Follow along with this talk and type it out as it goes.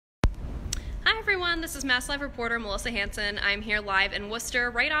everyone, this is MassLive reporter Melissa Hanson. I'm here live in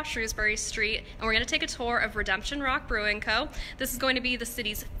Worcester, right off Shrewsbury Street, and we're going to take a tour of Redemption Rock Brewing Co. This is going to be the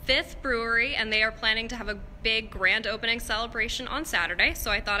city's 5th brewery, and they are planning to have a big grand opening celebration on Saturday,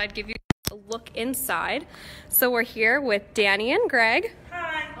 so I thought I'd give you a look inside. So we're here with Dani and Greg.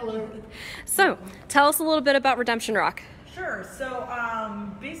 Hi. Hello. So, tell us a little bit about Redemption Rock. Sure. So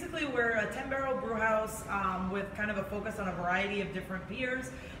basically we're a 10-barrel brew house with kind of a focus on a variety of different beers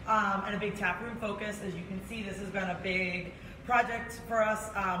and a big taproom focus. As you can see, this has been a big project for us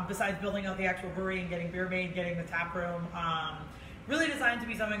besides building out the actual brewery and getting beer made, getting the taproom. Really designed to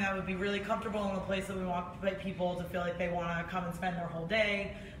be something that would be really comfortable in a place that we want people to feel like they want to come and spend their whole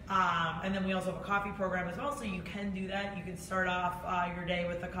day. And then we also have a coffee program as well, so you can do that. You can start off your day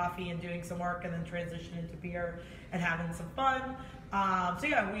with the coffee and doing some work and then transition into beer and having some fun. So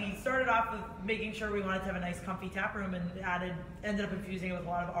yeah, we started off with making sure we wanted to have a nice comfy tap room and ended up infusing it with a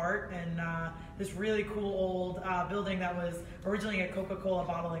lot of art and this really cool old building that was originally a Coca-Cola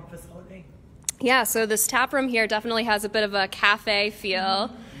bottling facility. Yeah, so this tap room here definitely has a bit of a cafe feel.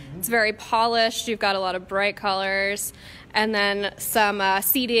 Mm-hmm. It's very polished. You've got a lot of bright colors. And then some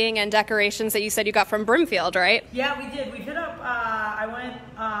seating and decorations that you said you got from Brimfield, right? Yeah, we did. We hit up, I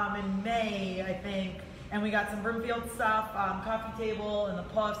went in May, I think, and we got some Brimfield stuff, coffee table and the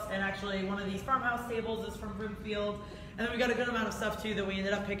puffs, and actually one of these farmhouse tables is from Brimfield. And then we got a good amount of stuff too that we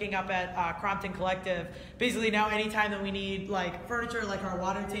ended up picking up at Crompton Collective. Basically now anytime that we need like furniture, like our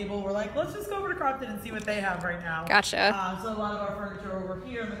water table, we're like, let's just go over to Crompton and see what they have right now. Gotcha. So a lot of our furniture over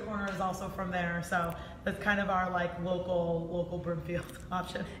here in the corner is also from there. So that's kind of our like local Brimfield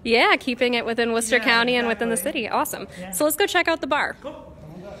option. Yeah, keeping it within Worcester County and within the city. Awesome. Yeah. So let's go check out the bar. Cool.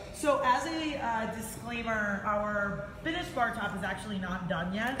 So as a disclaimer, our finished bar top is actually not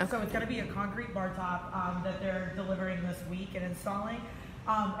done yet. Okay. So it's going to be a concrete bar top that they're delivering this week and installing.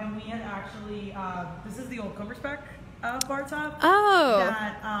 And we had actually, this is the old Comerspec bar top. Oh.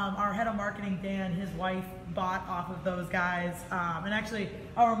 That our head of marketing, Dan, his wife, bought off of those guys. And actually,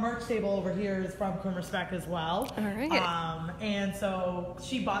 our merch table over here is from Comerspec as well. All right. And so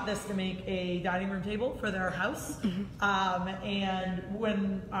she bought this to make a dining room table for their house. Mm-hmm. And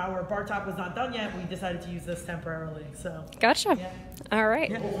when our bar top was not done yet, we decided to use this temporarily. So. Gotcha. Yeah. All right.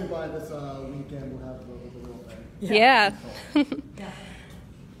 Yeah. Hopefully by this weekend we'll have the real thing. Yeah. Yeah.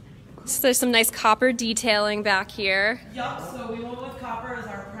 So there's some nice copper detailing back here. Yup, so we went with copper as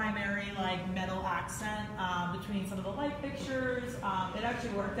our primary like metal accent between some of the light fixtures. It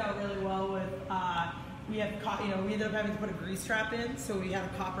actually worked out really well with, we ended up having to put a grease trap in, so we had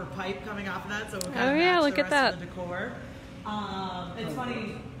a copper pipe coming off of that, so it kind of matched look the at rest that. of the decor. It's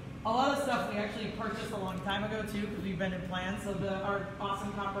funny, a lot of stuff we actually purchased a long time ago too, because we've been in plans. So our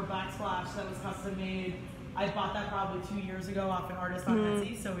awesome copper backsplash that was custom made, I bought that probably 2 years ago off an artist on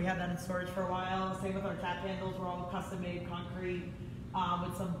Etsy, so we had that in storage for a while. Same with our tap handles, we're all custom made concrete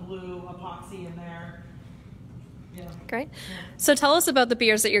with some blue epoxy in there. Yeah. Great. Yeah. So tell us about the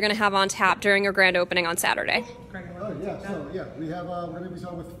beers that you're going to have on tap during your grand opening on Saturday. Oh yeah, so yeah, we have we're going to be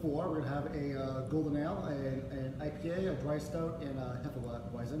starting with 4. We're going to have a golden ale, an IPA, a dry stout, and a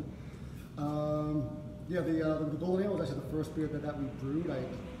Hefeweizen. Yeah, the golden ale was actually the first beer that we brewed. I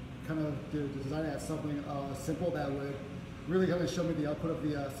kind of designed it as something simple that would really kind of show me the output of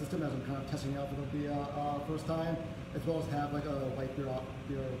the system as I'm kind of testing out for the first time, as well as have like a light beer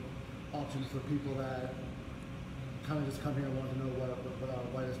option for people that kind of just come here and want to know what our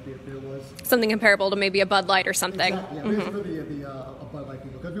lightest beer was. Something comparable to maybe a Bud Light or something. Exactly, yeah, basically a Bud Light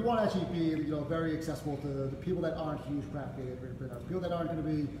people, because we want to actually be very accessible to the people that aren't huge craft beer drinkers, people that aren't going to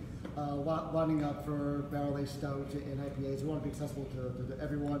be lining up for barrel-aged stouts and IPAs. We want to be accessible to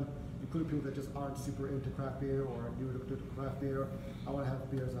everyone, including people that just aren't super into craft beer or new to craft beer. I want to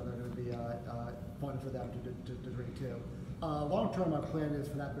have beers that are going to be fun for them to drink too. Long term, our plan is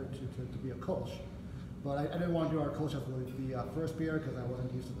for that beer to be a Kolsch. But I didn't want to do our Kolsch as the first beer because I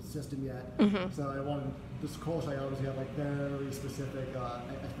wasn't used to the system yet. Mm-hmm. So I wanted this Kolsch. I obviously have like very specific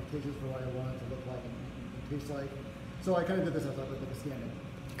expectations for what I want it to look like and taste like. So I kind of did this as like a stand-in.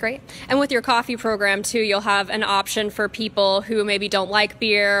 Great. And with your coffee program too, you'll have an option for people who maybe don't like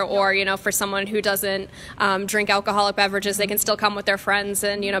beer, or for someone who doesn't drink alcoholic beverages, they can still come with their friends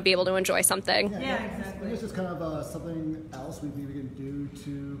and be able to enjoy something. Yeah, exactly. It's just kind of something else we can do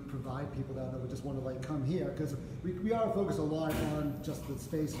to provide people that would just want to like come here, because we are focused a lot on just the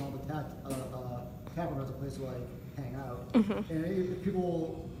space and all the tap room as a place to like hang out. Mm-hmm. And if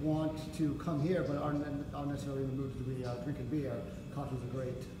people want to come here but aren't necessarily in the mood to be drinking beer, coffee is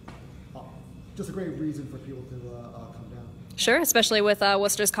a great reason for people to come down. Sure, especially with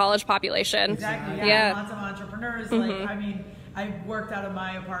Worcester's college population. Exactly. Yeah. Lots of entrepreneurs. Mm-hmm. Like, I mean, I've worked out of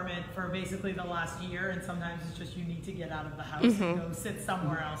my apartment for basically the last year, and sometimes it's just you need to get out of the house and go sit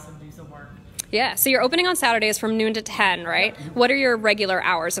somewhere else and do some work. Yeah, so you're opening on Saturdays from noon to 10, right? What are your regular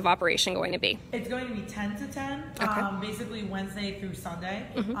hours of operation going to be? It's going to be 10 to 10, basically Wednesday through Sunday.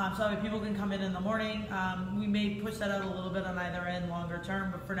 So if people can come in the morning. We may push that out a little bit on either end longer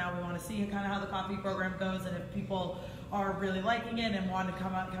term, but for now we want to see kind of how the coffee program goes, and if people are really liking it and want to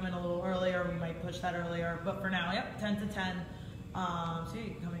come in a little earlier, we might push that earlier. But for now, 10 to 10. So you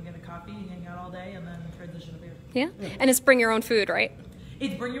can come and get a coffee, hang out all day, and then transition to beer. Yeah, and it's bring your own food, right?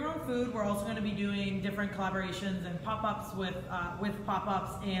 It's bring your own food. We're also going to be doing different collaborations and pop-ups with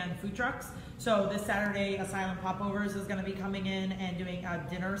pop-ups and food trucks. So this Saturday, Asylum Popovers is going to be coming in and doing a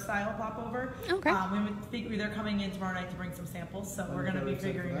dinner-style popover. Okay. We think they're coming in tomorrow night to bring some samples, so we're going to be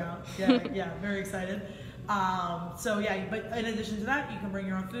figuring out. Yeah, very excited. So yeah, but in addition to that, you can bring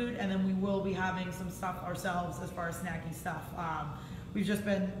your own food, and then we will be having some stuff ourselves as far as snacky stuff. We've just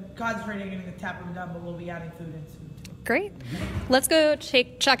been concentrating on getting the tap room done, but we'll be adding food in soon too. Great. Let's go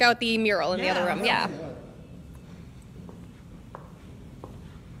check out the mural in the other room. Yeah.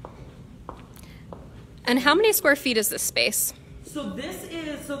 And how many square feet is this space? So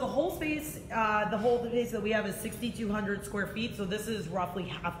the whole space, that we have is 6,200 square feet. So this is roughly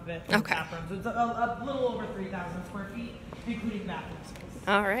half of it. Okay. Tap room. So it's a little over 3,000 square feet, including bathroom space.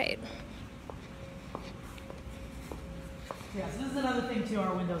 All right. Yeah, so this is another thing too.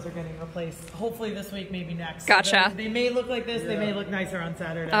 Our windows are getting replaced. Hopefully this week, maybe next. Gotcha. So they may look like this. They may look nicer on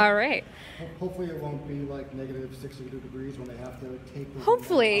Saturday. All right. Hopefully it won't be like negative 62 degrees when they have to take the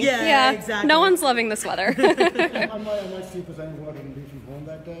Hopefully. Yeah, exactly. No one's loving this weather. I might see if there's anyone who can be from home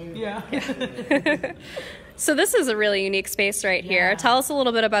that day. Yeah. So this is a really unique space right here. Tell us a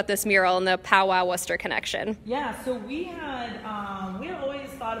little bit about this mural and the Powwow Worcester connection. Yeah, so we had always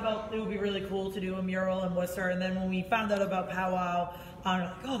thought about it would be really cool to do a mural in Worcester, and then when we found out about Powwow, we're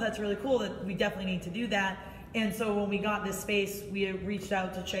like, oh, that's really cool. That we definitely need to do that. And so when we got this space, we reached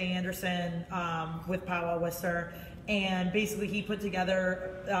out to Che Anderson with Powwow Worcester, and basically he put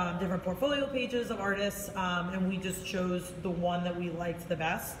together different portfolio pages of artists, and we just chose the one that we liked the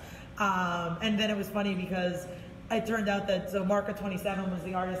best. And then it was funny because it turned out that Marca 27 was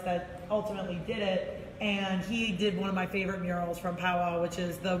the artist that ultimately did it, and he did one of my favorite murals from Powwow, which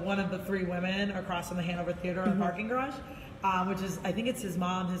is one of the three women across from the Hanover Theater in the parking garage, which is, I think it's his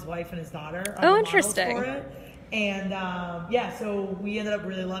mom, his wife, and his daughter. Oh, interesting. For it. And so we ended up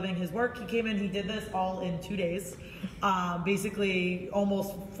really loving his work. He came in, he did this all in 2 days, basically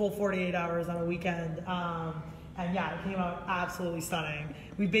almost full 48 hours on a weekend. And yeah, it came out absolutely stunning.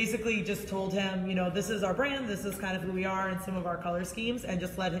 We basically just told him, this is our brand, this is kind of who we are and some of our color schemes, and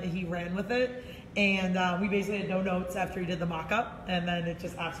just he ran with it. And we basically had no notes after he did the mock-up, and then it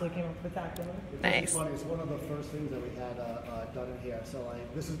just absolutely came out spectacular. It's funny. It's one of the first things that we had done in here. So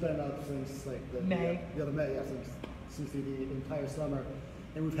this has been up since May. The other May, since the entire summer.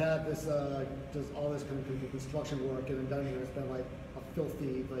 And we've had this just all this kind of construction work getting done here. It's been like a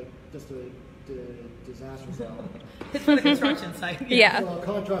filthy, just a disaster zone. It's for the construction site. Yeah. So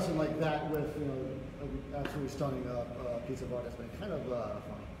contrasting like that with an absolutely stunning piece of art has been kind of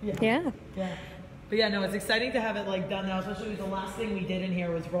fun. Yeah. But yeah, no, it's exciting to have it done now, especially the last thing we did in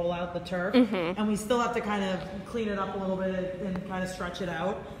here was roll out the turf, and we still have to kind of clean it up a little bit and kind of stretch it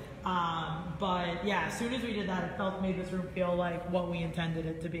out. But yeah, as soon as we did that, it made this room feel like what we intended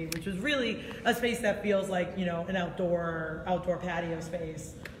it to be, which was really a space that feels like, an outdoor patio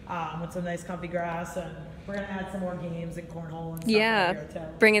space, with some nice comfy grass, and we're gonna add some more games and cornhole and stuff. Here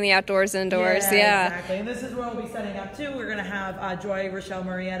too. Bringing the outdoors indoors. Yeah, exactly. And this is where we'll be setting up too. We're gonna have Joy Rochelle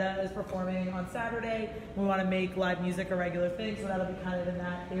Marietta is performing on Saturday. We want to make live music a regular thing, so that'll be kind of in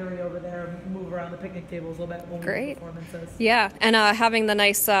that area over there. Move around the picnic tables a little bit when we do performances. Yeah, and having the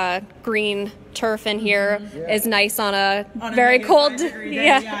nice green turf in here is nice on a very cold.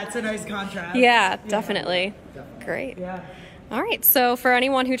 Yeah, it's a nice contrast. Yeah, definitely. Great. Yeah. All right, so for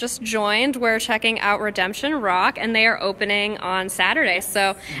anyone who just joined, we're checking out Redemption Rock, and they are opening on Saturday.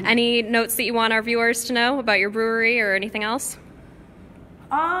 So any notes that you want our viewers to know about your brewery or anything else?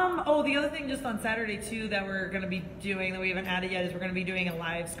 The other thing just on Saturday too that we're going to be doing that we haven't added yet is we're going to be doing a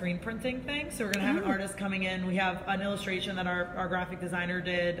live screen printing thing. So we're going to have an artist coming in. We have an illustration that our graphic designer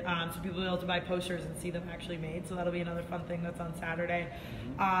did, so people will be able to buy posters and see them actually made. So that'll be another fun thing that's on Saturday.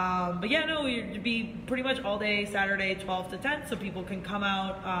 But yeah, no, it'd be pretty much all day Saturday, 12 to 10, so people can come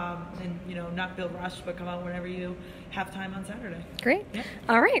out and not feel rushed, but come out whenever you have time on Saturday. Great. Yeah.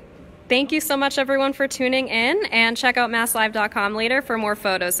 All right. Thank you so much, everyone, for tuning in, and check out MassLive.com later for more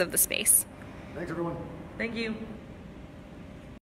photos of the space. Thanks, everyone. Thank you.